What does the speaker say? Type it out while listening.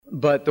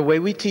But the way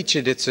we teach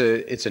it,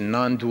 it's a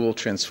non-dual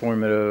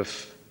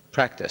transformative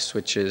practice,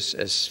 which is,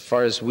 as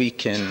far as we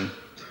can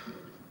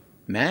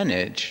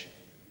manage,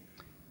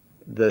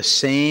 the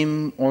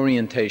same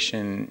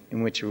orientation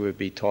in which it would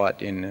be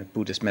taught in a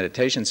Buddhist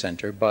meditation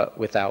center, but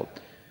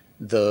without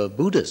the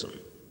Buddhism,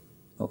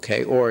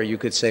 okay? Or you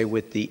could say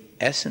with the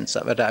essence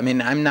of it. I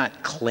mean, I'm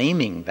not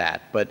claiming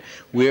that, but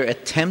we're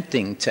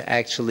attempting to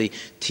actually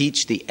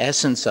teach the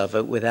essence of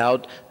it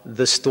without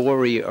the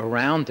story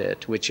around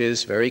it, which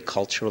is very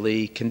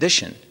culturally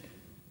conditioned.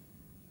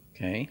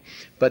 Okay?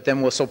 But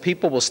then, so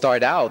people will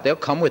start out, they'll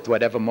come with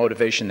whatever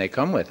motivation they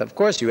come with. Of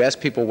course, you ask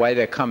people why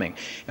they're coming.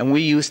 And we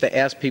used to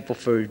ask people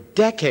for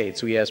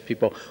decades, we asked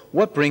people,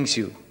 what brings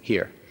you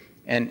here?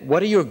 And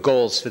what are your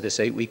goals for this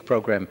 8-week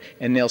program?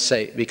 And they'll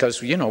say,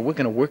 because, you know, we're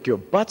going to work your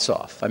butts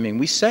off. I mean,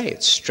 we say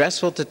it's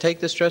stressful to take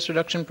the stress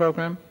reduction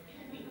program.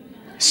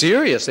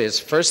 Seriously, it's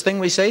the first thing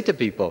we say to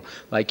people.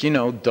 Like, you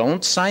know,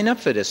 don't sign up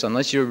for this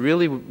unless you're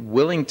really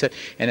willing to.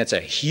 And it's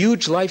a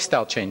huge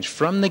lifestyle change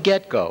from the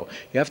get-go.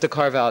 You have to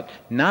carve out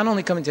not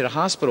only coming to the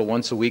hospital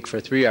once a week for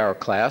a 3-hour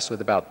class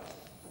with about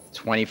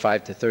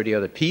 25 to 30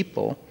 other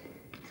people,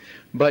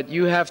 but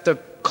you have to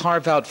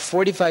carve out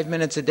 45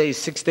 minutes a day,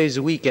 6 days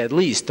a week at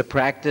least, to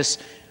practice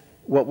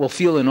what will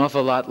feel an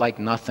awful lot like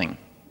nothing.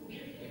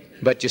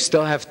 But you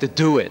still have to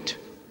do it.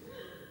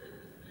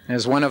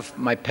 As one of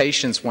my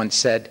patients once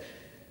said,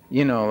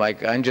 you know,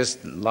 like, I'm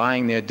just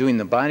lying there doing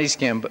the body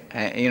scan, but,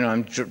 you know,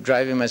 I'm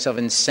driving myself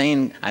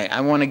insane.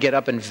 I want to get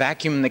up and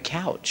vacuum the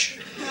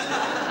couch.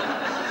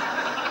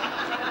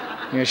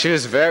 You know, she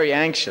was very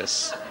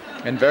anxious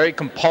and very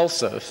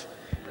compulsive.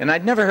 And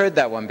I'd never heard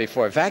that one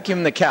before.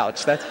 Vacuum the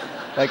couch. That's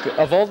like,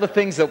 of all the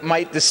things that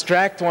might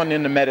distract one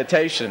in the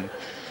meditation,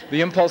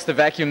 the impulse to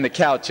vacuum the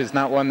couch is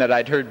not one that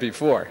I'd heard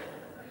before.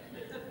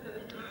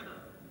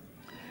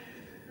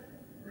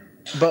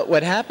 But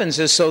what happens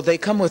is, so they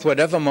come with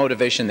whatever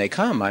motivation they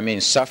come. I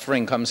mean,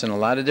 suffering comes in a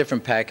lot of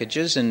different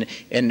packages, and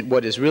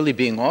what is really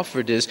being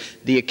offered is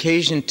the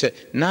occasion to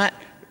not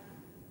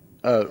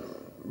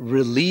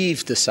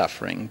relieve the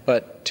suffering,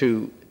 but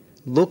to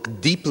look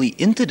deeply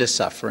into the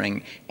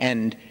suffering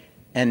and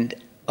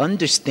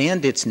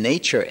understand its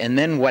nature, and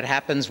then what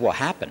happens will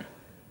happen.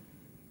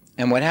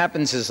 And what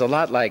happens is a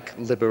lot like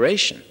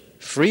liberation,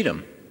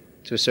 freedom,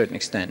 to a certain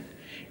extent.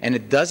 And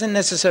it doesn't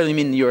necessarily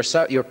mean your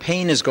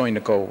pain is going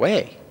to go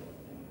away.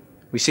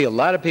 We see a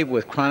lot of people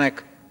with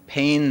chronic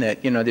pain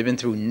that, you know, they've been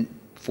through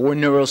 4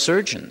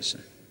 neurosurgeons.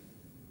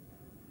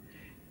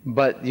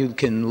 But you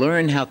can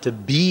learn how to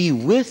be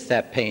with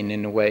that pain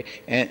in a way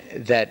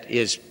that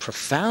is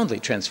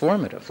profoundly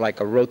transformative, like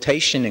a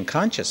rotation in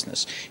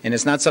consciousness. And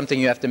it's not something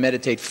you have to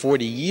meditate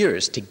 40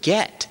 years to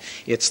get.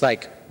 It's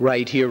like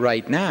right here,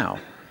 right now,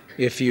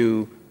 if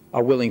you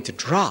are willing to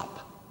drop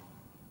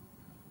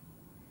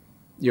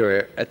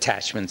your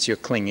attachments you're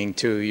clinging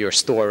to, your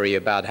story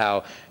about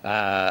how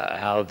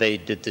they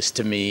did this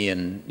to me,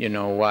 and, you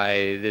know,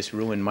 why this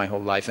ruined my whole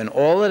life, and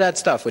all of that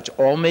stuff, which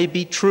all may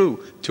be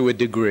true to a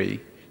degree,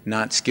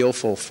 not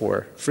skillful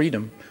for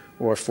freedom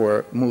or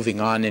for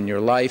moving on in your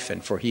life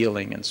and for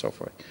healing and so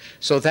forth.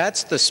 So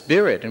that's the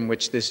spirit in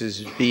which this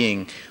is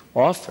being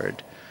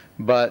offered,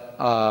 but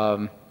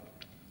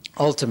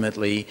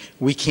ultimately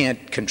we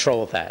can't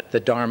control that. The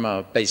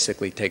Dharma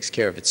basically takes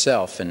care of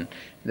itself, and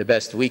the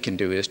best we can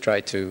do is try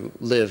to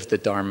live the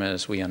Dharma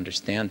as we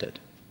understand it.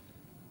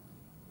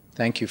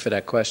 Thank you for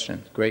that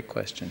question. Great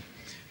question.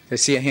 I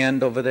see a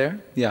hand over there.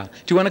 Yeah.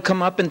 Do you want to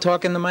come up and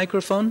talk in the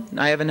microphone?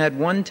 I haven't had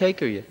one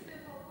taker yet.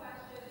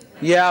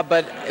 Yeah,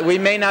 but we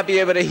may not be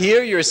able to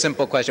hear your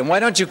simple question. Why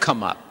don't you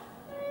come up?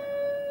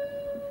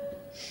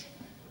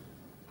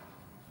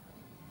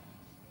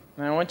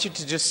 And I want you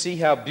to just see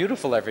how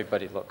beautiful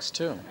everybody looks,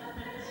 too.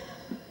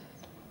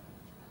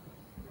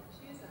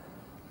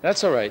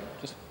 That's all right.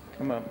 Just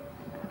come up.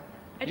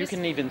 You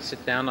can even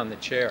sit down on the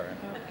chair.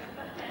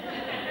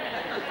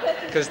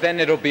 Because then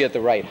it'll be at the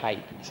right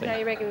height. Now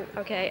you're making,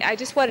 okay. I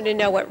just wanted to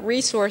know what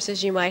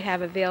resources you might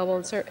have available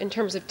in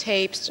terms of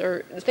tapes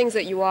or the things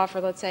that you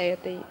offer, let's say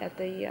at the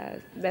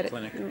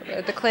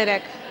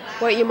clinic.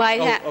 What you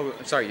might have. Oh,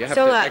 sorry. You have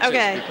to actually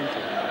speak into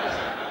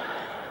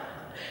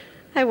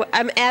it.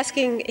 I'm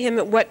asking him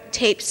what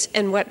tapes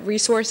and what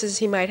resources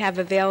he might have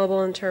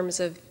available in terms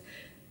of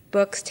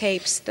books,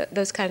 tapes,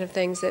 those kind of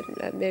things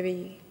that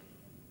maybe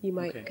you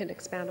might can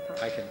expound upon.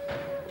 I can.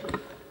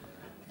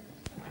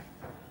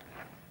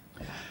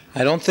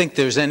 I don't think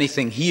there's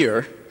anything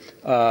here.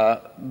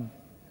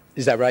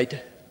 Is that right?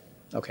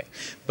 Okay.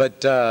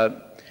 But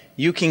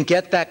you can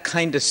get that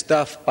kind of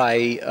stuff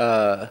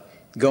by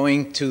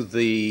going to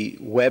the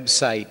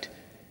website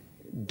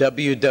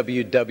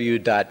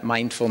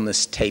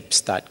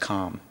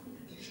www.mindfulnesstapes.com.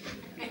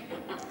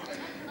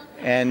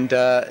 And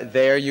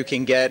there you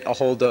can get a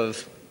hold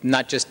of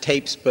not just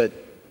tapes, but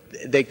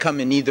they come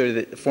in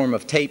either the form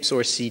of tapes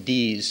or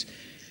CDs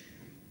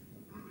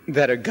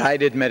that are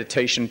guided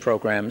meditation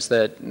programs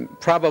that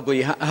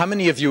probably, how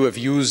many of you have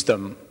used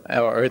them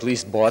or at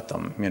least bought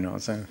them? You know,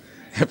 so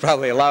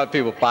probably a lot of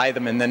people buy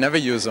them and they never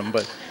use them,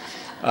 but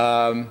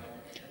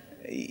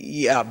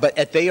Yeah,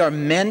 but they are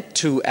meant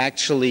to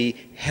actually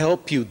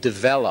help you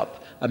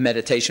develop a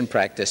meditation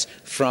practice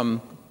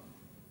from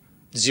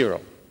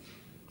zero.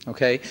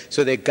 Okay?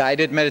 So they're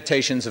guided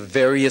meditations of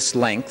various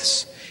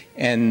lengths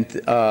and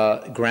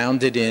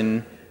grounded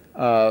in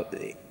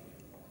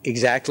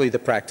exactly the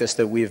practice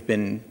that we've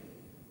been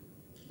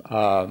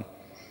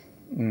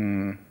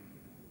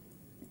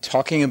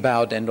talking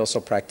about and also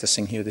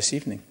practicing here this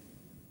evening.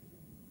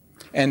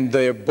 And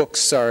their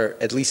books are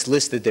at least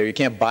listed there. You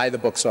can't buy the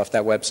books off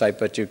that website,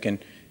 but you can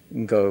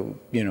go,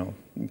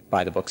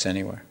 buy the books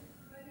anywhere.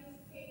 Are these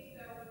tapes,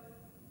 though,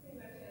 pretty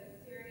much as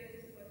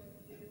serious as what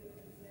you do with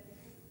the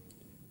business?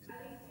 Are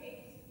these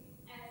tapes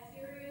as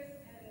serious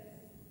as,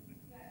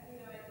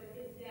 as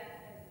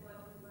in-depth as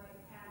what you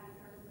might have in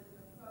terms of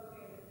the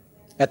program?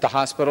 At the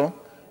hospital?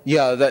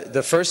 Yeah,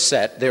 the first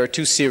set, there are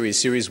two series,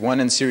 Series 1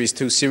 and Series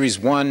 2. Series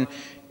 1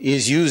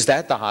 is used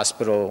at the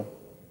hospital.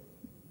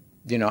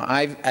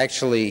 I've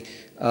actually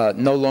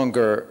no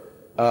longer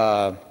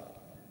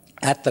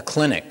at the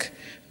clinic.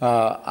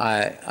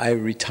 I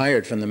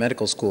retired from the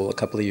medical school a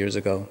couple of years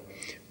ago,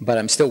 but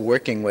I'm still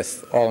working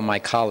with all of my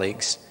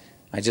colleagues.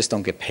 I just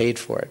don't get paid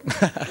for it.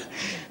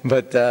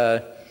 But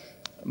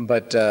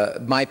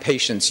my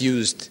patients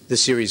used the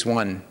Series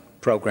 1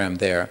 program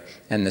there,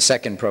 and the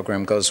second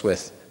program goes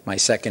with my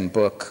second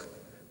book,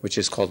 which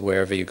is called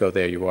Wherever You Go,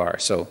 There You Are.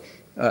 So,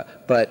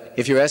 but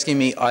if you're asking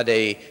me, are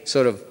they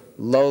sort of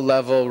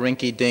low-level,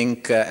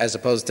 rinky-dink, as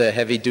opposed to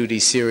heavy-duty,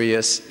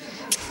 serious?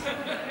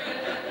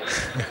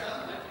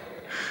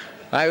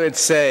 I would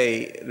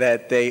say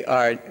that they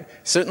are,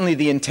 certainly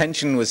the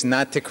intention was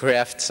not to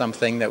craft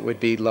something that would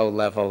be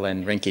low-level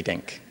and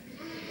rinky-dink.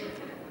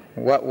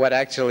 What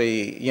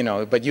actually,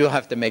 but you'll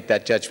have to make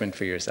that judgment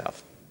for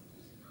yourself.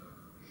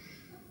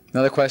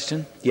 Another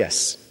question?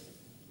 Yes.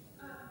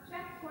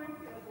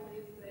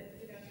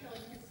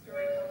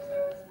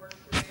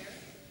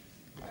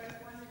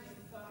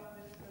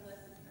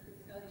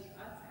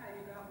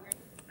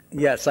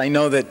 Yes, I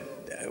know that.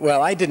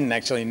 Well, I didn't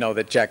actually know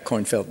that Jack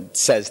Kornfield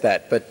says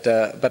that,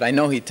 but I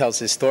know he tells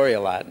his story a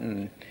lot,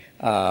 and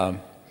I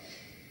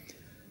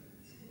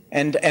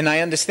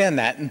understand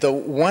that. And the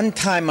one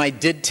time I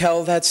did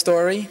tell that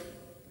story,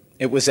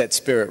 it was at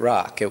Spirit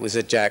Rock. It was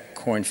at Jack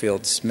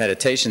Kornfield's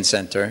meditation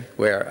center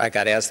where I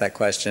got asked that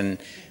question,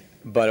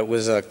 but it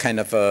was a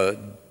kind of a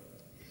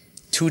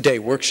 2-day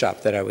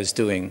workshop that I was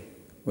doing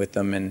with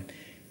them,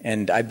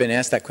 and I've been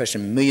asked that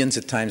question millions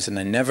of times, and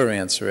I never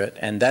answer it.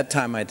 And that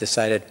time I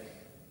decided,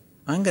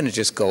 I'm going to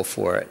just go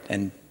for it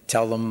and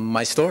tell them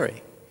my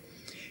story.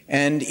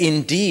 And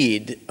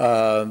indeed,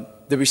 the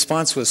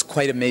response was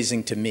quite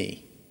amazing to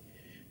me,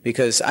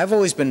 because I've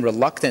always been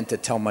reluctant to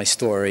tell my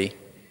story.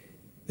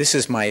 This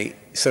is my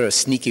sort of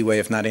sneaky way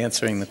of not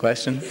answering the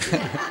question.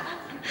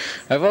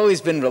 I've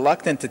always been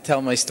reluctant to tell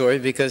my story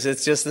because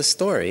it's just a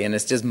story, and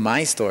it's just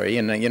my story,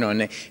 and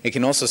and it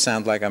can also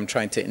sound like I'm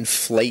trying to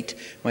inflate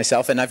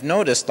myself. And I've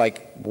noticed,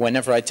 like,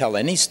 whenever I tell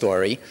any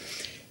story,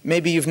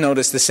 maybe you've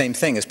noticed the same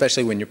thing,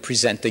 especially when you're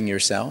presenting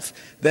yourself,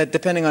 that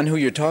depending on who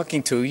you're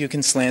talking to, you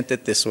can slant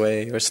it this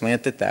way or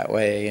slant it that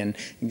way and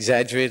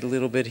exaggerate a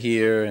little bit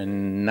here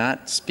and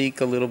not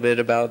speak a little bit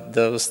about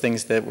those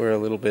things that were a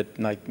little bit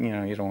like,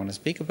 you don't want to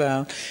speak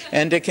about.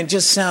 And it can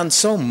just sound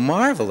so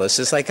marvelous.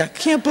 It's like, I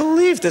can't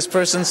believe this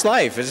person's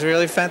life is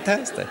really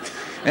fantastic.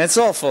 And it's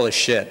all full of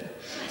shit.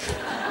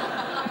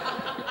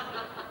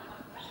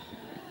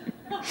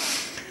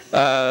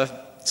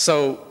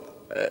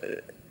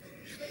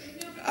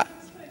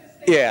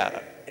 Yeah.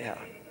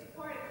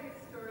 Part of his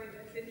story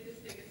that's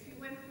interesting is he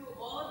went through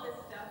all of this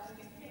stuff and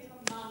became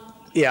a monk.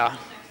 Yeah. That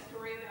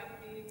story about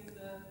being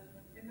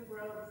in the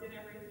robes and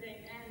everything,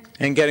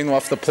 and getting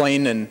off the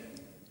plane and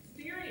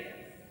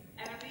experience,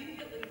 and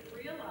immediately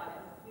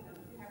realized, you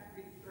have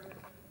to read the story,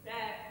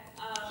 that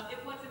it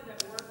wasn't going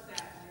to work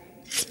that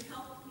way. He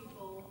helped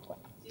people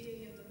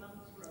being in the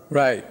monk's robe.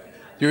 right.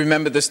 You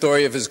remember the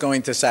story of his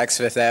going to Saks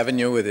Fifth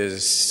Avenue with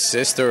his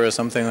sister or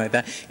something like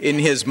that? In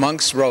his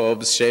monk's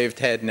robes, shaved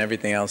head and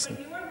everything else. But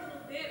you were a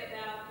little bit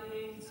about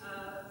being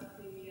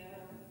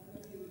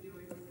what you were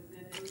doing with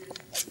the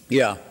Buddhist.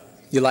 Yeah.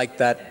 You like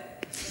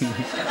that? But the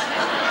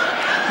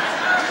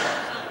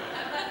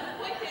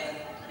point is,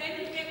 then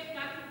you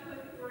got to the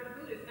point where you're a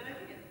Buddhist, and I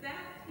think it's that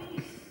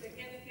piece that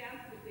gets down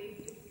to the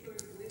basic sort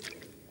of wisdom,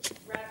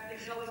 rather than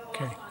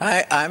going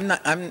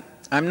off on...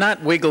 I'm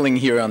not wiggling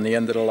here on the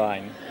end of the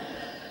line.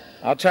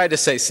 I'll try to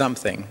say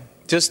something,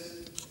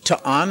 just to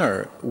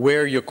honor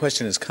where your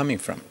question is coming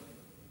from.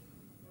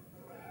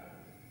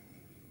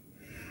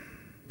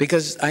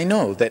 Because I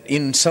know that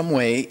in some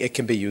way it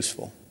can be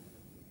useful,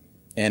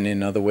 and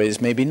in other ways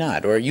maybe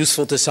not, or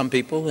useful to some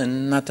people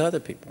and not to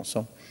other people.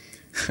 So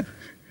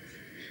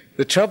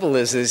the trouble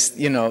is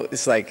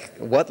it's like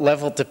what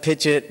level to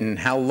pitch it and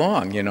how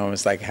long.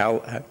 It's like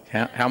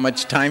how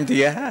much time do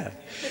you have?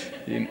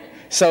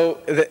 So,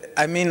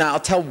 I'll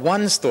tell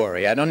one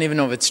story. I don't even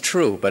know if it's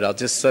true, but I'll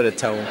just sort of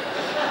tell.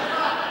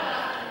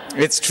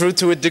 It's true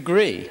to a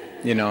degree,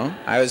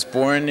 I was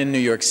born in New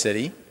York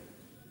City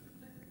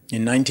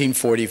in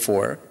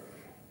 1944,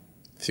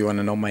 if you want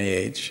to know my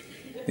age,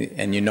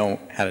 and you know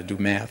how to do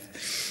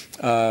math.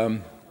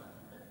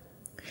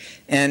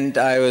 And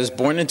I was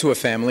born into a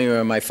family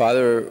where my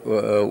father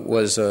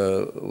was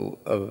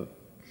a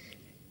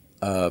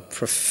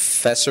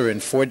professor in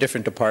 4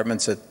 different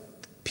departments at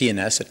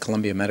P&S, at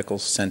Columbia Medical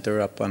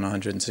Center up on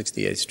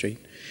 168th Street,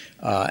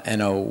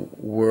 and a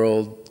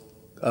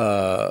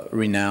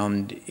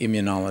world-renowned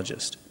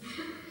immunologist.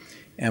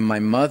 And my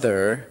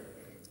mother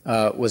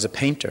was a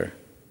painter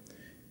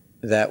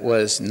that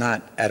was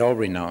not at all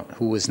renowned,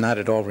 who was not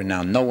at all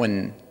renowned. No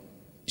one,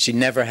 she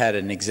never had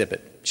an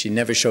exhibit. She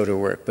never showed her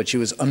work, but she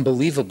was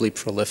unbelievably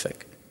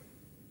prolific.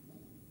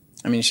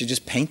 I mean, she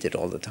just painted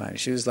all the time.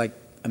 She was like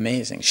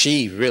amazing.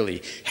 She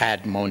really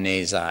had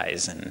Monet's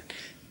eyes and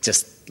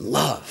just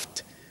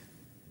loved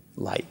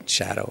light,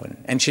 shadow,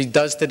 and she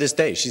does to this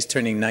day. She's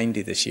turning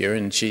 90 this year,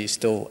 and she's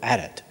still at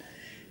it.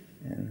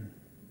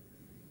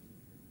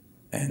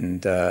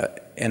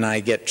 And I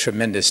get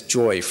tremendous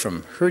joy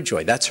from her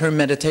joy. That's her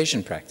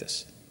meditation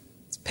practice.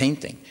 It's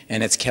painting,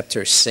 and it's kept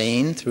her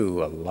sane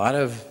through a lot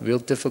of real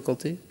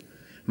difficulty.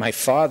 My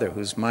father,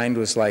 whose mind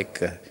was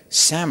like a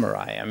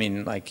samurai, I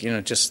mean, like,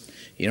 just,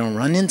 you don't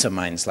run into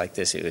minds like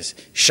this. He was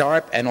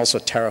sharp and also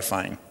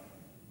terrifying.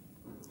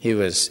 He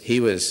was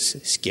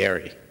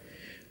scary.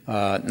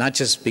 Not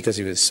just because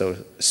he was so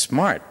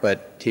smart,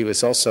 but he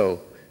was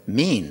also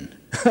mean.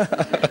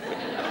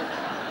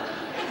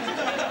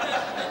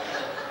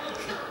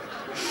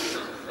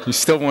 You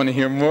still want to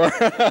hear more?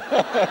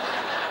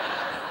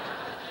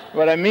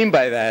 What I mean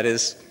by that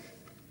is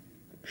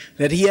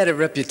that he had a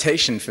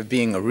reputation for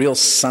being a real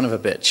son of a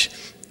bitch.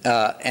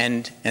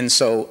 And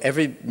so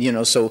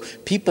so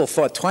people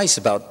thought twice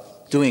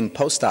about doing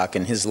postdoc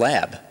in his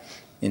lab,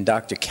 in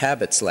Dr.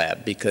 Kabat's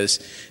lab, because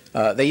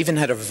they even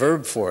had a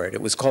verb for it.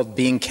 It was called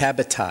being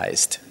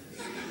Kabatized.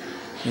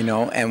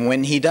 And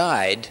when he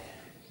died,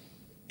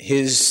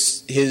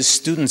 his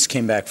students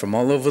came back from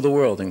all over the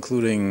world,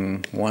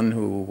 including one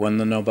who won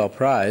the Nobel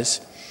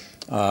Prize,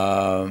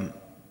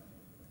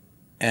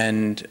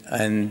 and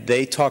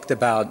they talked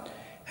about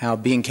how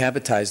being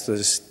Kabatized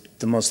was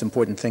the most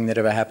important thing that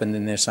ever happened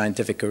in their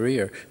scientific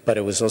career, but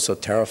it was also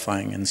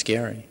terrifying and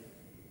scary.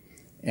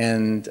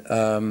 And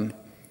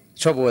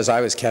trouble was,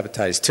 I was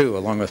Kabatized too,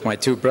 along with my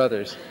 2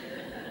 brothers.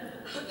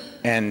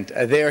 And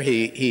there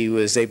he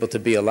was able to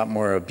be a lot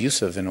more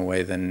abusive in a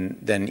way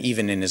than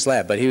even in his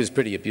lab, but he was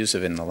pretty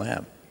abusive in the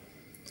lab.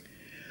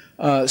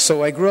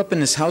 So I grew up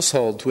in this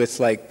household with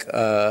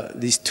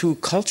these 2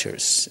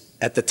 cultures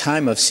at the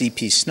time of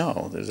C.P.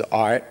 Snow. There's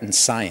art and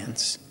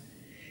science.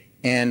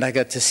 And I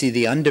got to see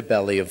the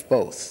underbelly of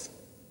both,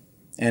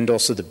 and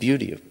also the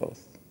beauty of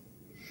both.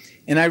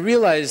 And I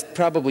realized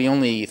probably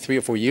only 3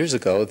 or 4 years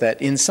ago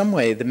that in some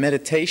way the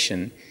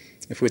meditation,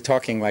 if we're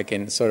talking like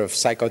in sort of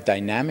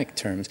psychodynamic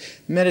terms,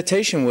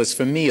 meditation was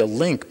for me a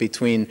link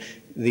between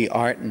the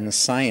art and the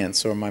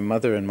science, or my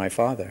mother and my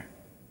father,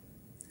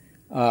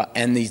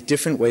 and these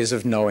different ways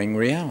of knowing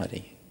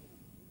reality.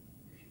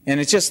 And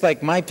it's just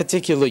like my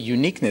particular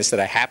uniqueness that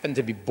I happen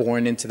to be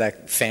born into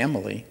that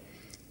family.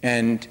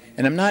 And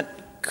I'm not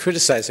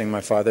criticizing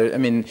my father. I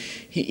mean,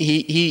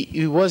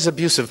 he was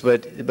abusive,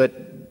 but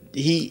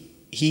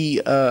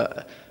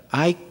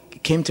I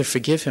came to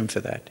forgive him for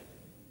that.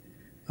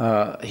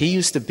 He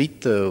used to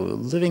beat the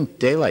living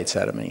daylights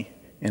out of me,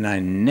 and I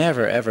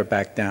never ever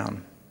backed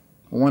down,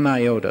 1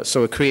 iota.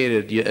 So it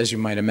created, as you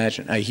might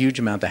imagine, a huge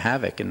amount of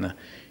havoc in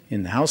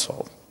the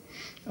household.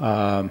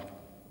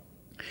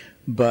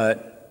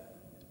 But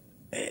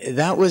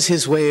that was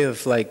his way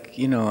of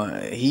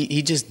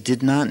he just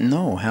did not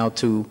know how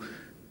to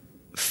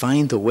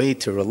find a way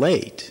to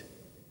relate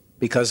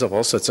because of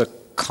all sorts of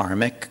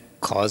karmic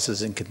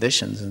causes and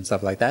conditions and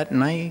stuff like that.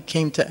 And I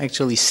came to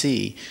actually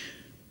see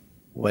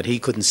what he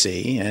couldn't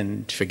see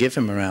and forgive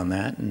him around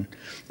that.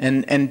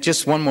 And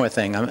just one more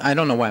thing. I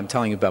don't know why I'm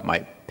telling you about my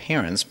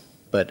parents,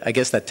 but I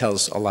guess that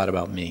tells a lot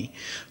about me.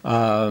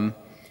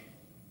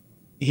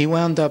 He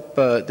wound up,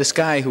 this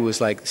guy who was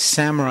like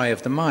samurai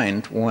of the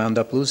mind, wound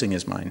up losing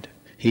his mind.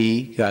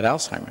 He got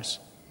Alzheimer's.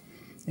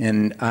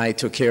 And I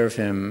took care of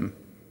him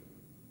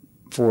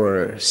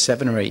for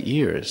 7 or 8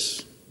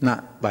 years.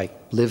 Not like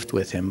lived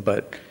with him,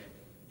 but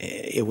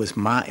it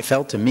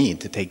fell to me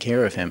to take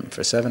care of him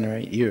for 7 or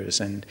 8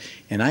 years. And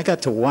I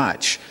got to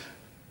watch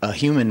a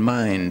human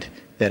mind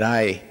that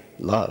I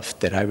love,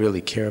 that I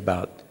really care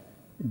about,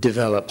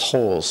 develop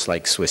holes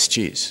like Swiss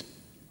cheese,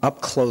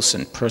 up close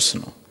and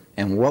personal.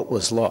 And what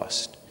was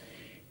lost.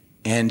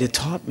 And it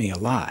taught me a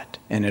lot,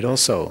 and it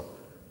also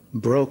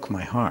broke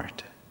my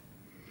heart.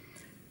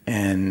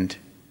 And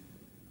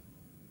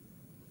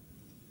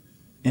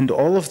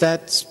all of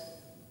that's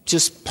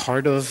just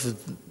part of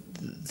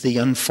the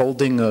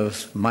unfolding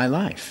of my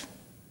life.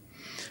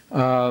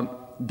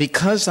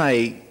 Because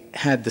I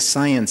had the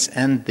science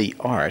and the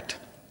art,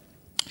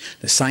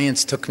 the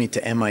science took me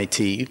to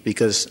MIT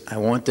because I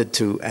wanted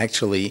to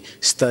actually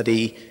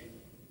study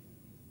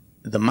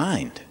the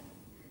mind.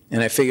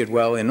 And I figured,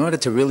 well, in order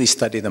to really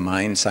study the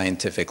mind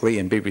scientifically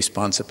and be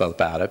responsible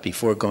about it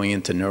before going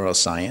into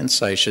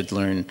neuroscience, I should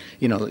learn,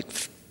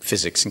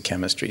 physics and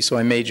chemistry. So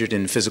I majored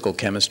in physical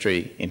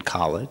chemistry in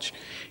college.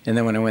 And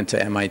then when I went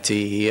to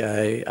MIT,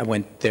 I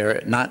went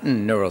there not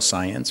in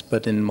neuroscience,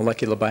 but in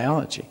molecular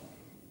biology.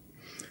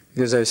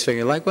 Because I was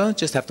figuring, like, well,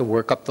 just have to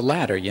work up the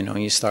ladder. You know,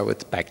 you start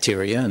with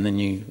bacteria, and then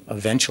you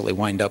eventually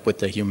wind up with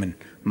the human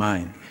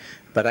mind.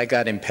 But I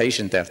got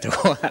impatient after a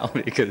while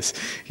because,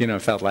 you know, I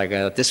felt like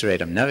at this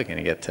rate I'm never going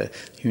to get to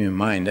human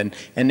mind.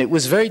 And it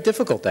was very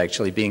difficult,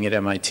 actually, being at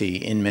MIT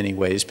in many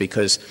ways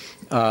because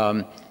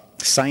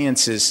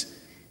science is,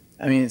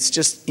 I mean, it's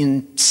just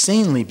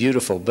insanely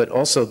beautiful, but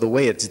also the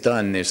way it's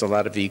done, there's a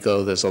lot of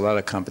ego, there's a lot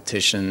of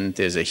competition,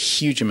 there's a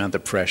huge amount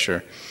of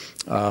pressure.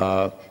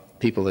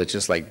 People are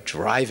just like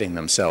driving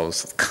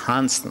themselves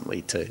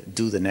constantly to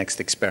do the next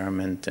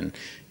experiment and,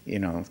 you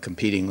know,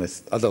 competing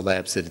with other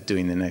labs that are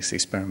doing the next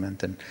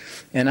experiment.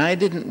 And I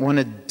didn't want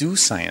to do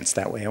science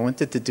that way. I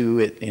wanted to do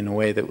it in a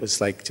way that was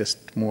like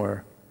just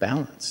more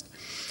balanced.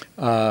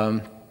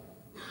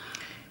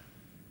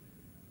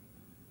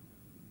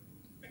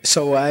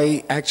 So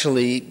I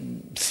actually,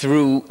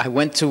 I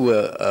went to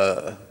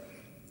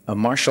a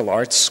martial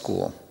arts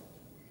school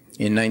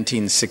in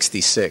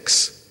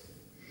 1966.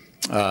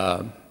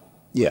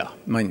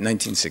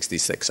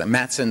 1966. At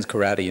Matson's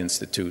Karate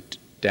Institute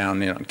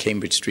down on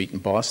Cambridge Street in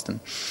Boston.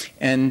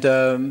 And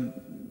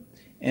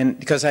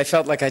because I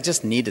felt like I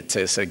just needed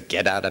to sort of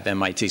get out of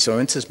MIT. So I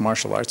went to this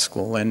martial arts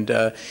school, and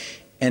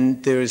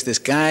there was this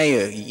guy,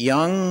 a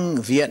young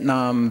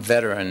Vietnam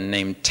veteran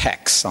named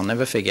Tex. I'll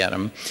never forget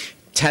him.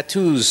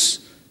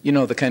 Tattoos, you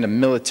know, the kind of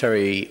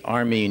military,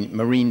 army,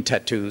 marine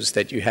tattoos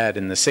that you had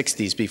in the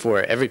 60s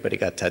before everybody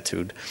got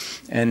tattooed.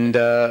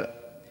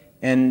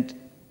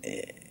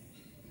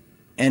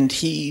 And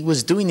he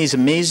was doing these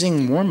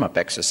amazing warm-up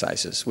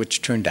exercises,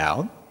 which turned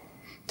out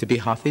to be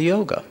Hatha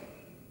yoga.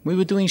 We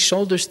were doing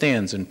shoulder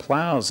stands and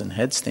plows and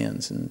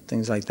headstands and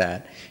things like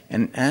that.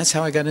 And that's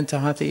how I got into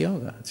Hatha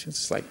yoga. It's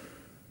just like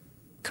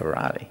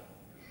karate.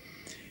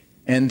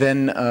 And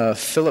then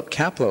Philip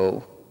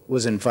Kapleau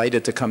was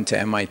invited to come to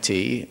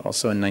MIT,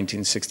 also in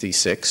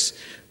 1966,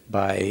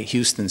 by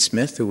Houston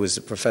Smith, who was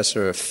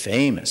a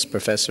famous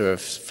professor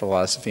of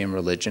philosophy and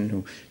religion,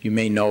 who you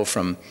may know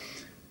from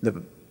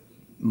the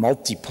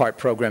multi-part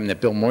program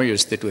that Bill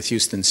Moyers did with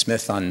Houston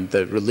Smith on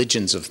the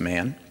religions of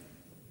man.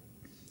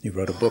 He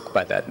wrote a book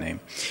by that name.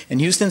 And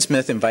Houston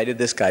Smith invited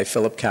this guy,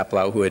 Philip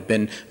Kapleau, who had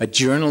been a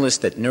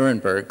journalist at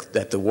Nuremberg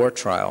at the war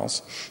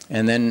trials,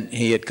 and then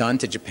he had gone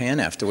to Japan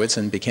afterwards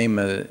and became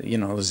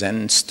a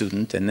Zen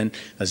student and then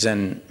a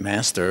Zen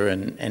master,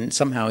 and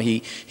somehow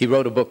he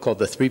wrote a book called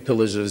The Three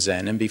Pillars of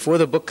Zen, and before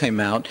the book came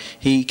out,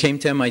 he came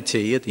to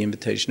MIT at the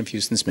invitation of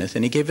Houston Smith,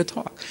 and he gave a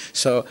talk.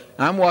 So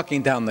I'm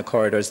walking down the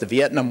corridors, the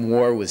Vietnam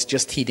War was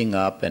just heating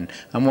up, and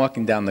I'm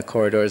walking down the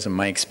corridors, and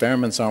my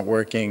experiments aren't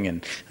working,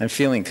 and I'm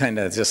feeling kind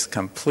of just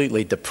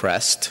completely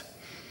depressed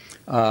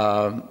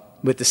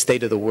with the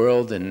state of the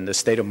world and the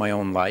state of my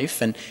own life.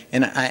 And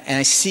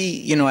I see,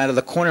 you know, out of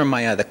the corner of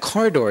my eye, the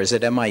corridors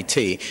at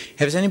MIT.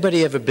 Has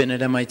anybody ever been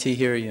at MIT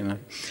here? You know,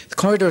 the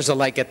corridors are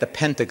like at the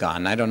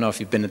Pentagon. I don't know if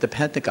you've been at the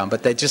Pentagon,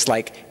 but they're just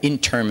like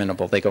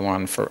interminable. They go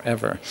on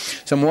forever.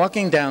 So I'm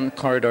walking down the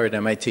corridor at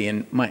MIT,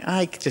 and my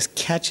eye just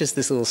catches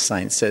this little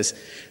sign that says,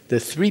 The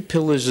Three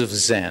Pillars of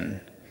Zen,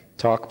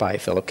 talk by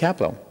Philip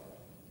Kapleau.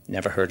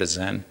 Never heard of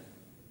Zen.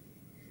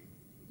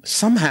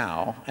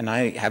 Somehow, and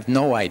I have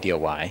no idea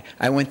why,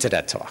 I went to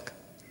that talk.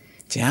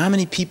 See how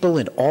many people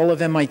in all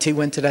of MIT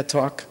went to that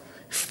talk?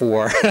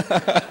 4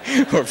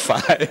 or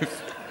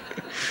 5.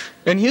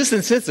 And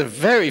Houston Smith's a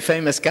very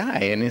famous guy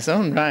in his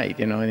own right,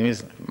 you know, and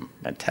he's a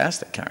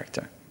fantastic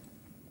character.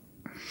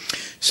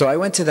 So I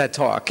went to that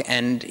talk,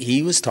 and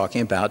he was talking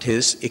about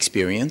his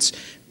experience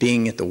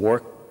being at the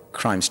War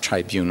Crimes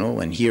Tribunal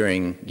and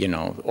hearing, you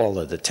know, all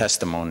of the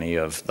testimony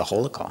of the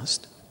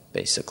Holocaust,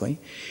 basically,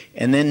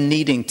 and then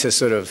needing to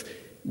sort of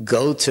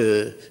go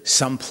to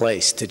some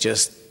place to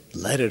just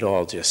let it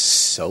all just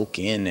soak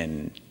in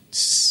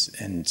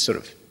and sort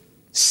of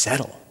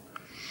settle.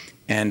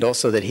 And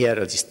also that he had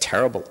these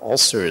terrible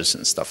ulcers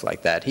and stuff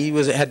like that. He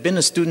had been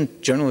a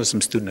journalism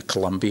student at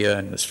Columbia,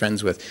 and was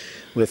friends with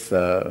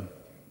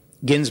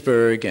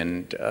Ginsberg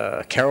and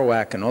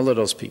Kerouac and all of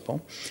those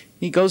people.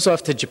 He goes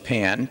off to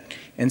Japan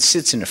and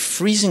sits in a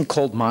freezing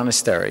cold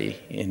monastery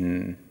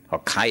in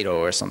Hokkaido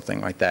or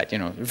something like that, you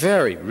know,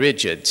 very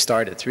rigid,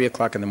 start at 3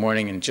 o'clock in the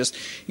morning and just,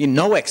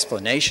 no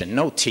explanation,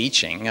 no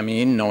teaching. I mean,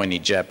 you didn't know any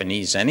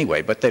Japanese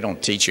anyway, but they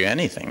don't teach you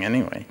anything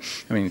anyway.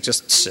 I mean,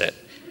 just sit.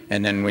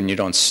 And then when you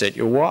don't sit,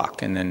 you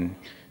walk. And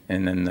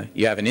then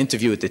you have an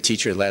interview with the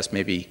teacher that lasts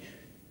maybe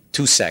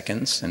 2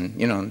 seconds. And,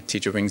 you know, the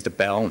teacher rings the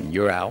bell and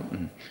you're out.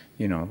 And,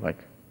 you know, like.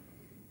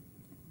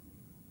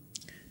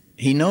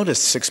 He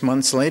noticed 6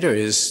 months later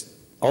his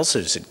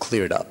ulcers had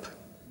cleared up.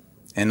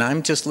 And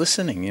I'm just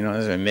listening, you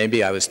know,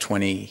 maybe I was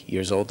 20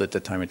 years old at the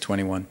time, or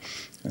 21,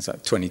 I was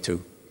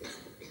 22.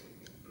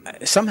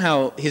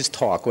 Somehow his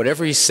talk,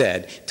 whatever he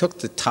said,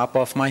 took the top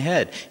off my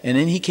head. And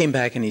then he came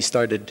back and he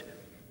started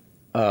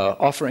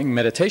offering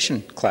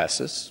meditation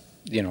classes,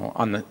 you know,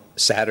 on the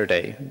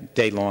Saturday,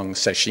 day-long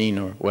session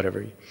or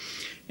whatever.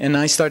 And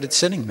I started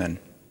sitting then.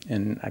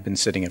 And I've been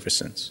sitting ever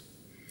since.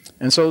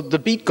 And so the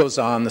beat goes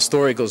on, the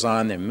story goes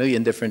on, there are a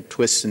million different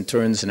twists and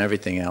turns and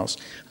everything else.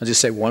 I'll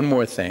just say one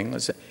more thing.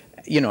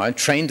 I'm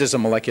trained as a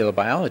molecular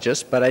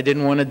biologist, but I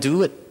didn't want to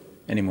do it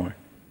anymore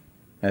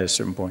at a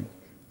certain point.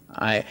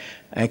 I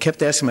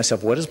kept asking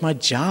myself, what is my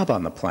job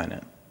on the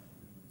planet?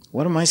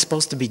 What am I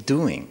supposed to be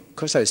doing? Of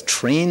course, I was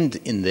trained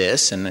in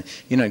this, and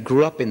I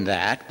grew up in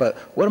that, but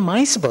what am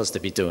I supposed to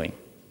be doing?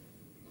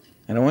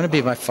 I don't want to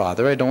be my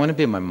father, I don't want to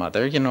be my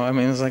mother,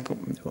 it's like,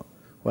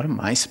 what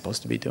am I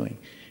supposed to be doing?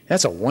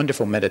 That's a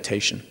wonderful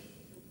meditation.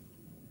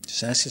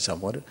 Just ask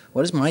yourself,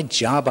 what is my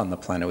job on the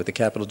planet with a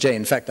capital J?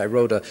 In fact, I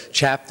wrote a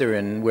chapter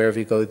in Wherever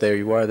You Go, There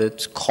You Are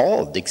that's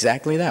called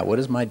exactly that. What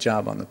is my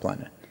job on the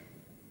planet?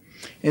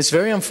 It's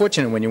very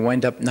unfortunate when you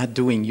wind up not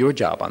doing your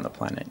job on the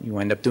planet. You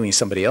wind up doing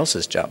somebody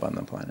else's job on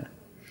the planet.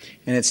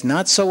 And it's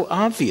not so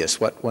obvious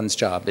what one's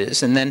job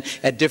is. And then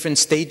at different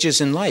stages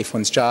in life,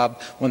 one's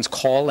job, one's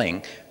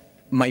calling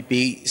might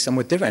be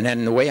somewhat different.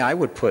 And the way I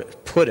would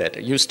put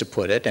it, used to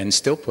put it, and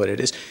still put it,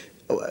 is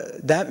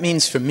that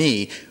means for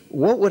me,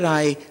 what would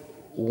I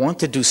want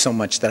to do so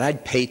much that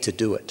I'd pay to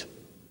do it?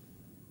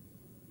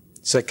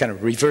 It's a kind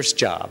of reverse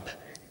job.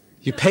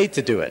 You pay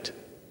to do it.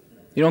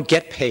 You don't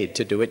get paid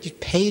to do it. You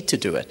pay to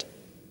do it.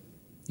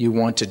 You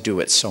want to do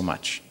it so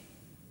much.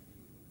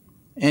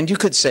 And you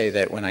could say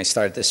that when I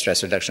started the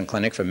stress reduction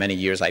clinic for many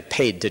years, I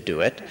paid to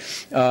do it.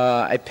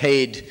 I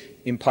paid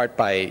in part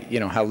by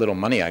how little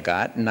money I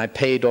got, and I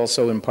paid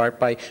also in part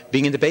by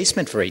being in the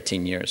basement for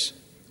 18 years.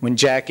 When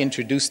Jack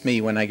introduced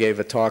me, when I gave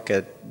a talk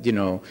at,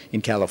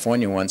 in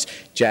California once,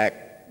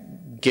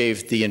 Jack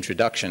gave the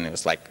introduction. It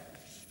was like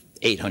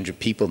 800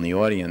 people in the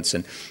audience.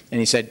 And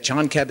he said,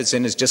 John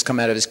Kabat-Zinn has just come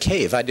out of his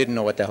cave. I didn't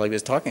know what the hell he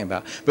was talking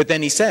about. But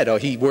then he said,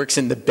 he works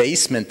in the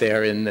basement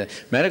there in the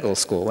medical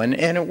school. And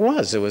it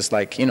was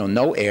like,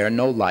 no air,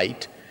 no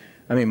light.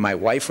 I mean, my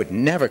wife would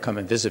never come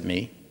and visit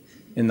me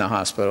in the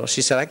hospital.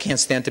 She said, I can't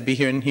stand to be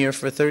here in here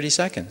for 30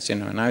 seconds,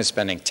 and I was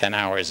spending 10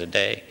 hours a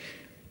day.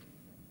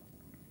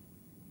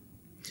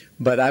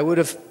 But I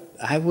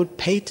would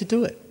pay to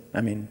do it.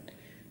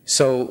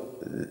 So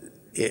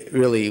it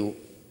really,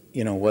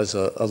 was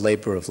a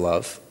labor of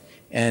love.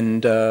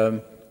 And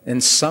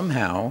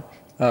somehow,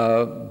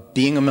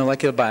 being a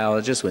molecular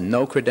biologist with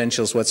no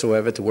credentials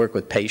whatsoever to work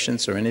with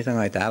patients or anything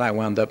like that, I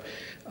wound up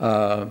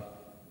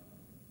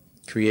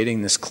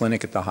creating this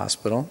clinic at the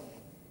hospital.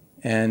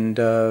 And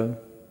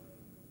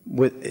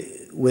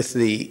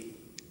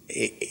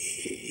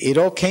it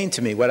all came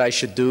to me, what I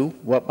should do,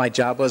 what my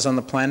job was on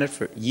the planet,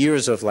 for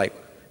years of like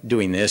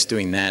doing this,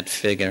 doing that,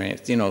 figuring,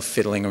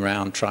 fiddling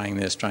around, trying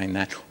this, trying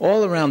that,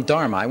 all around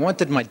Dharma. I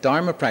wanted my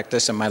Dharma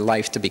practice and my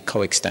life to be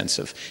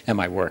coextensive, and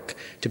my work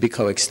to be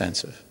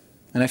coextensive.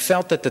 And I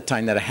felt at the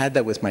time that I had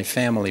that with my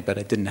family, but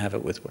I didn't have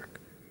it with work.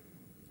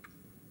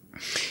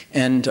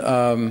 And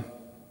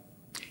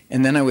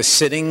then I was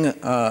sitting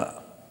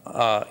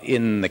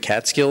in the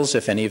Catskills,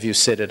 if any of you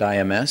sit at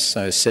IMS.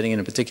 I was sitting in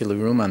a particular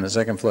room on the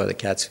second floor of the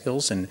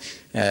Catskills, and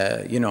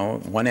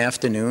one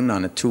afternoon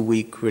on a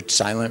 2-week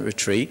silent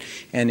retreat,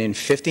 and in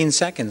 15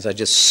 seconds I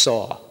just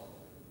saw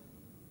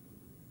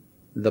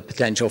the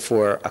potential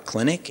for a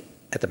clinic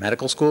at the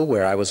medical school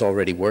where I was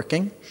already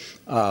working.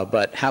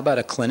 But how about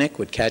a clinic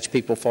would catch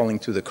people falling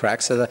through the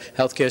cracks of the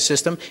healthcare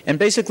system and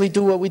basically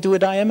do what we do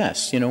at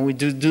IMS. We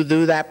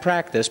do that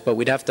practice, but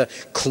we'd have to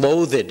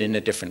clothe it in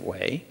a different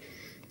way.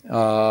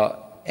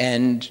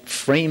 And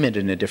frame it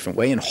in a different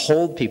way and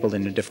hold people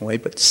in a different way,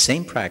 but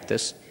same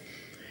practice.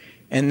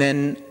 And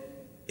then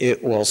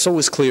it also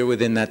was clear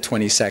within that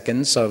 20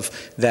 seconds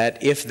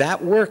that if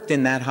that worked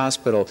in that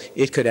hospital,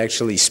 it could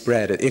actually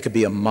spread. It could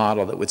be a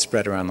model that would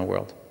spread around the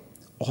world.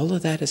 All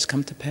of that has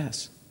come to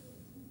pass.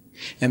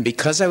 And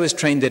because I was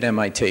trained at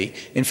MIT,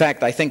 in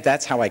fact, I think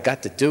that's how I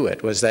got to do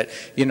it, was that,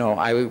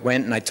 I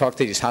went and I talked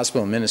to these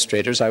hospital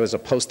administrators. I was a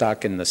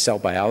postdoc in the cell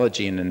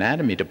biology and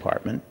anatomy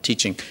department,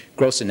 teaching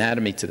gross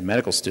anatomy to the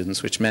medical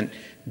students, which meant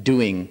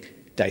doing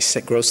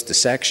gross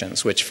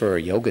dissections, which for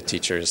a yoga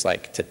teacher is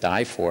like to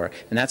die for.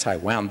 And that's how I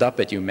wound up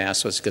at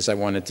UMass, was because I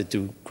wanted to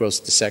do gross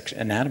dissection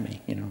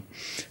anatomy,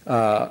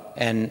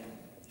 and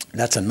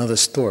that's another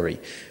story.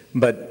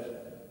 But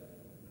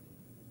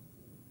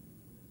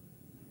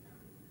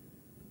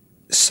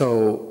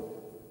so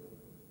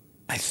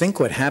I think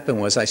what happened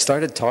was I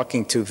started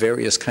talking to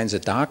various kinds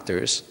of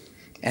doctors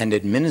and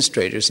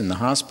administrators in the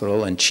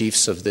hospital and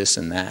chiefs of this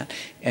and that,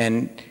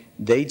 and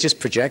they just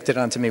projected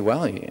onto me,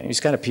 well, he's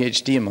got a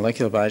PhD in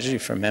molecular biology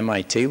from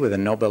MIT with a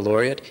Nobel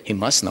laureate. He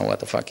must know what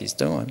the fuck he's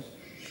doing.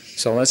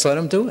 So let's let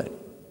him do it.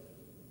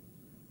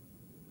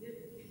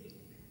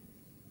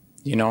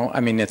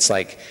 It's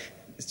like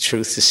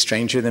truth is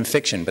stranger than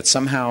fiction, but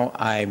somehow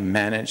I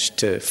managed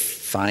to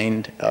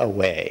find a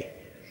way.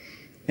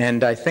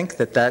 And I think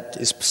that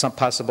is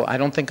possible. I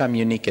don't think I'm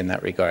unique in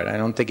that regard. I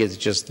don't think it's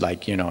just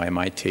like,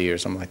 MIT or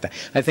something like that.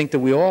 I think that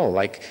we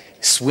all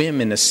swim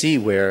in a sea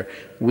where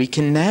we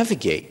can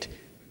navigate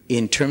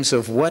in terms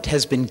of what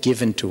has been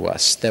given to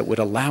us that would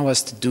allow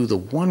us to do the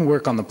one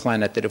work on the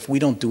planet that if we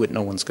don't do it,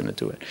 no one's going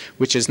to do it.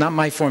 Which is not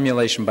my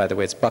formulation, by the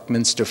way. It's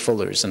Buckminster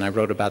Fuller's, and I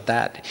wrote about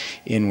that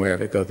in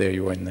Wherever Go, There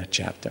You Are in that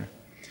chapter.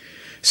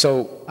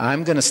 So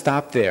I'm going to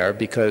stop there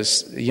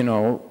because, you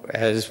know,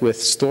 as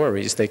with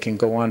stories, they can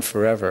go on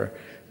forever.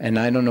 And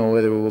I don't know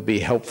whether it will be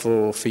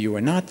helpful for you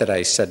or not that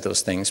I said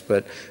those things,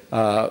 but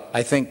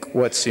I think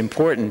what's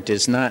important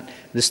is not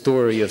the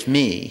story of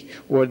me,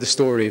 or the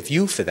story of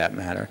you for that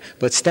matter,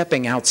 but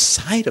stepping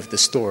outside of the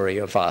story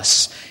of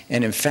us,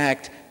 and in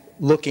fact,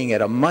 looking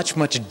at a much,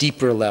 much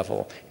deeper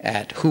level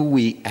at who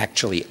we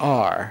actually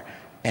are,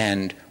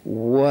 and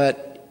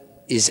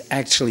what is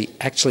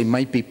actually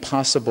might be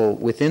possible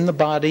within the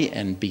body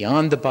and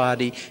beyond the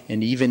body,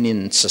 and even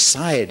in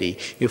society,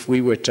 if we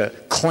were to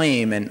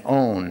claim and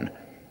own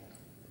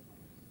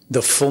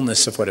the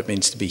fullness of what it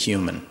means to be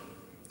human.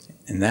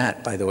 And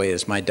that, by the way,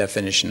 is my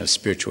definition of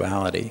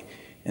spirituality.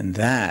 And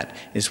that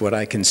is what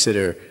I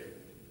consider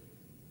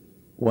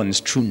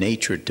one's true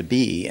nature to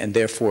be. And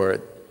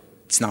therefore,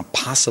 it's not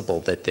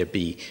possible that there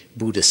be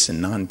Buddhists and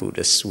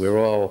non-Buddhists.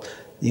 We're all,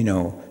 you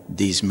know,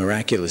 these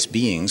miraculous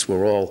beings.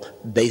 We're all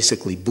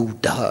basically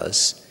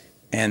Buddhas.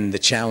 And the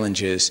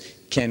challenge is,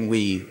 can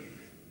we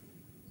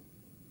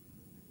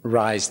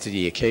rise to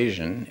the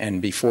occasion?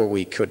 And before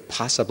we could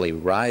possibly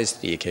rise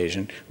to the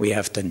occasion, we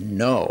have to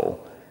know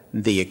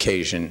the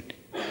occasion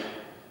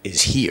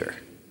is here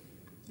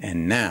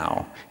and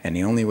now. And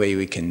the only way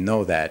we can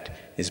know that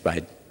is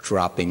by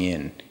dropping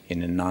in a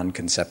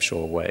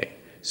non-conceptual way.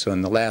 So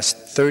in the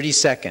last 30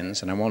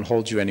 seconds, and I won't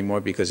hold you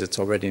anymore because it's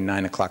already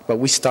 9 o'clock, but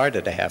we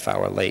started a half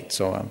hour late.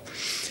 So,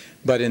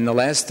 but in the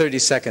last 30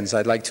 seconds,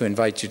 I'd like to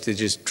invite you to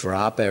just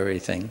drop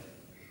everything,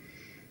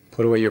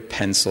 put away your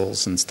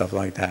pencils and stuff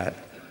like that.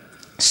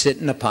 Sit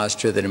in a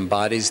posture that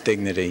embodies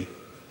dignity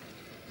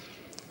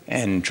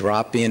and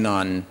drop in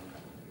on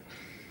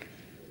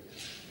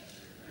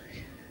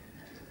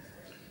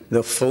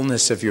the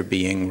fullness of your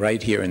being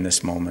right here in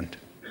this moment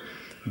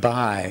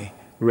by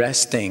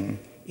resting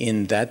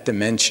in that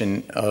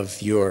dimension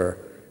of your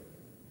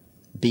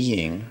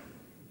being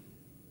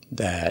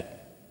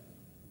that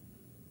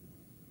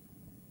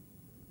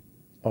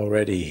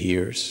already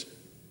hears,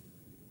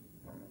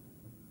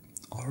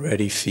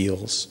 already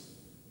feels,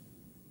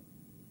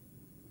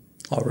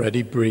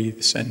 already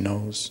breathes and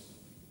knows.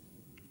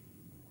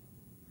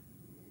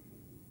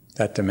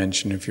 That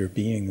dimension of your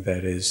being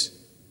that is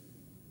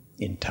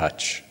in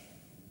touch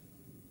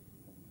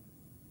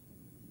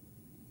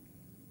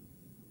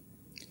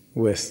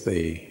with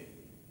the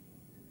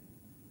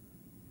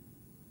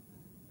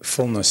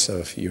fullness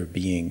of your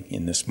being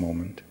in this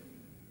moment,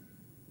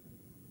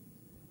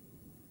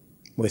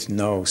 with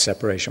no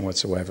separation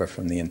whatsoever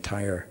from the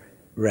entire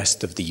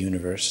rest of the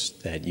universe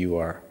that you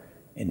are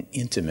an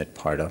intimate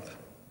part of.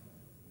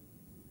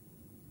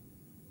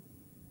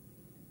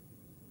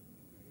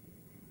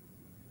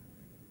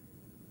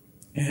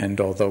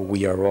 And although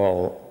we are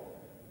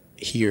all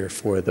here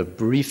for the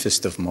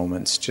briefest of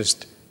moments,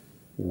 just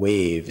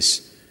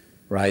waves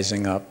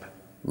rising up,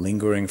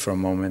 lingering for a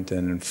moment,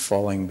 and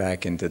falling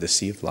back into the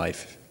sea of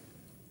life,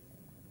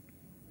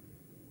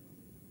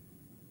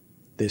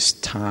 this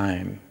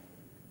time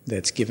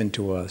that's given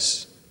to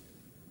us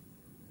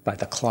by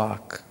the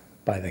clock,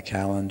 by the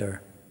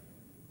calendar,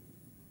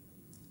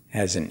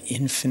 has an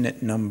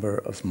infinite number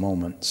of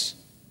moments,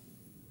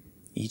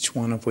 each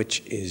one of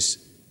which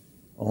is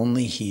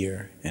only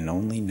here and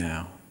only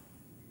now,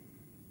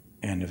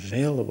 and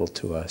available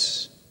to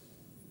us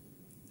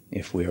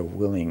if we are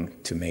willing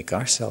to make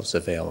ourselves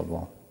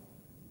available.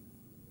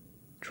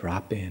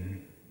 Drop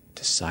in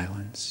to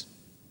silence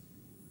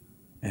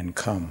and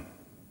come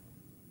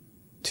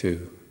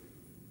to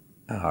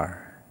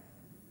our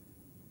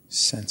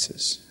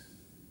senses.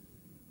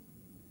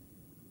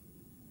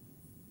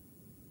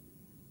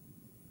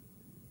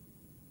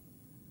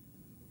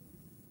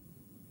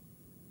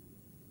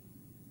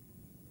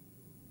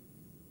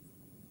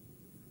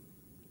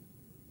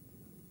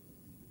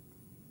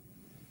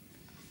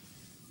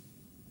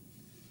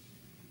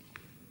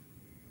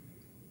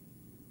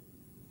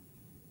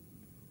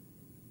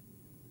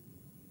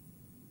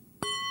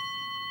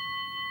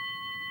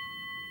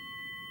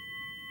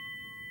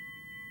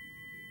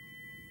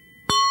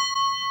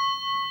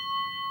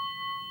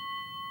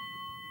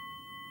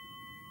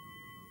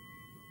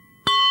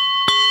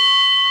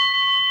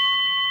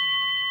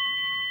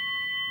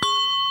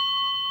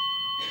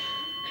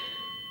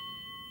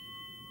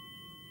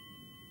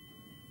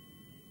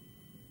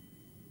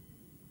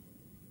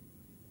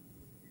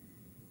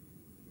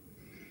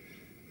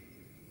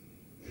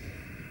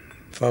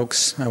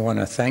 Folks, I want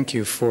to thank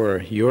you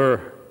for your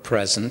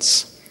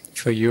presence,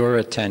 for your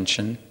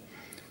attention.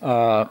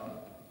 I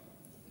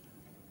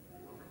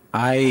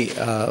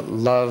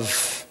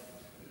love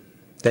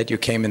that you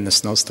came in the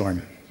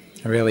snowstorm.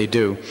 I really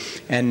do.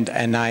 And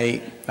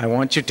I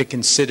want you to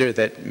consider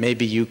that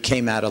maybe you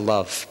came out of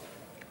love.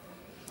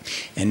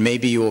 And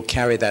maybe you will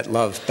carry that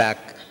love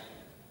back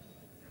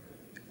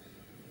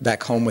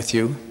home with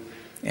you.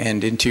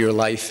 and into your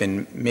life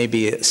in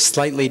maybe a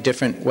slightly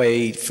different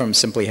way from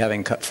simply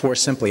having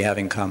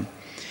come.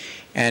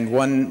 And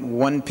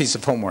one piece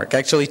of homework,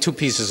 actually 2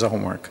 pieces of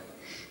homework,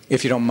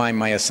 if you don't mind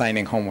my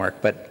assigning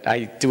homework, but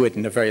I do it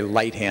in a very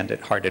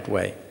light-hearted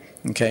way,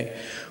 okay?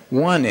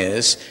 One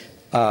is,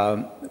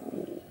 there's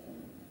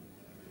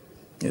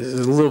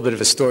a little bit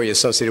of a story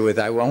associated with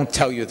it. I won't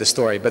tell you the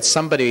story, but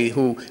somebody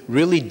who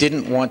really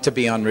didn't want to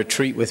be on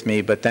retreat with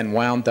me, but then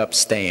wound up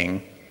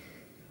staying,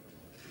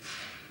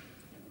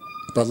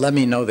 but let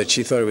me know that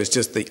she thought it was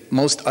just the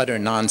most utter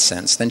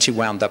nonsense. Then she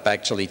wound up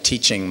actually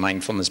teaching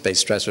mindfulness-based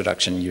stress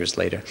reduction years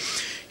later.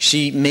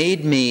 She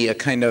made me a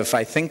kind of,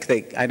 I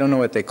don't know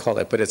what they call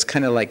it, but it's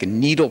kind of like a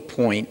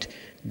needlepoint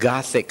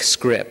Gothic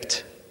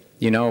script,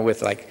 you know,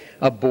 with like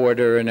a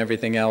border and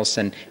everything else,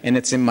 and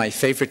it's in my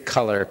favorite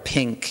color,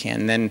 pink,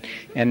 and then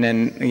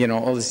you know,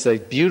 all these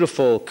like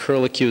beautiful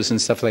curlicues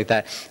and stuff like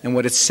that. And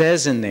what it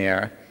says in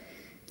there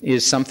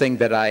is something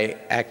that I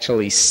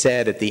actually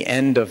said at the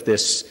end of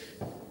this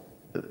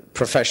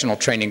professional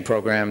training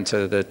program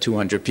to the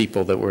 200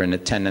 people that were in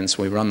attendance.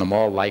 We run them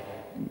all like,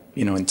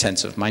 you know,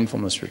 intensive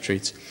mindfulness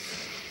retreats.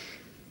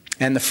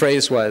 And the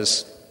phrase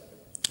was,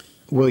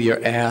 "Will your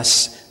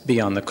ass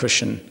be on the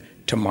cushion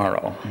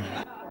tomorrow?"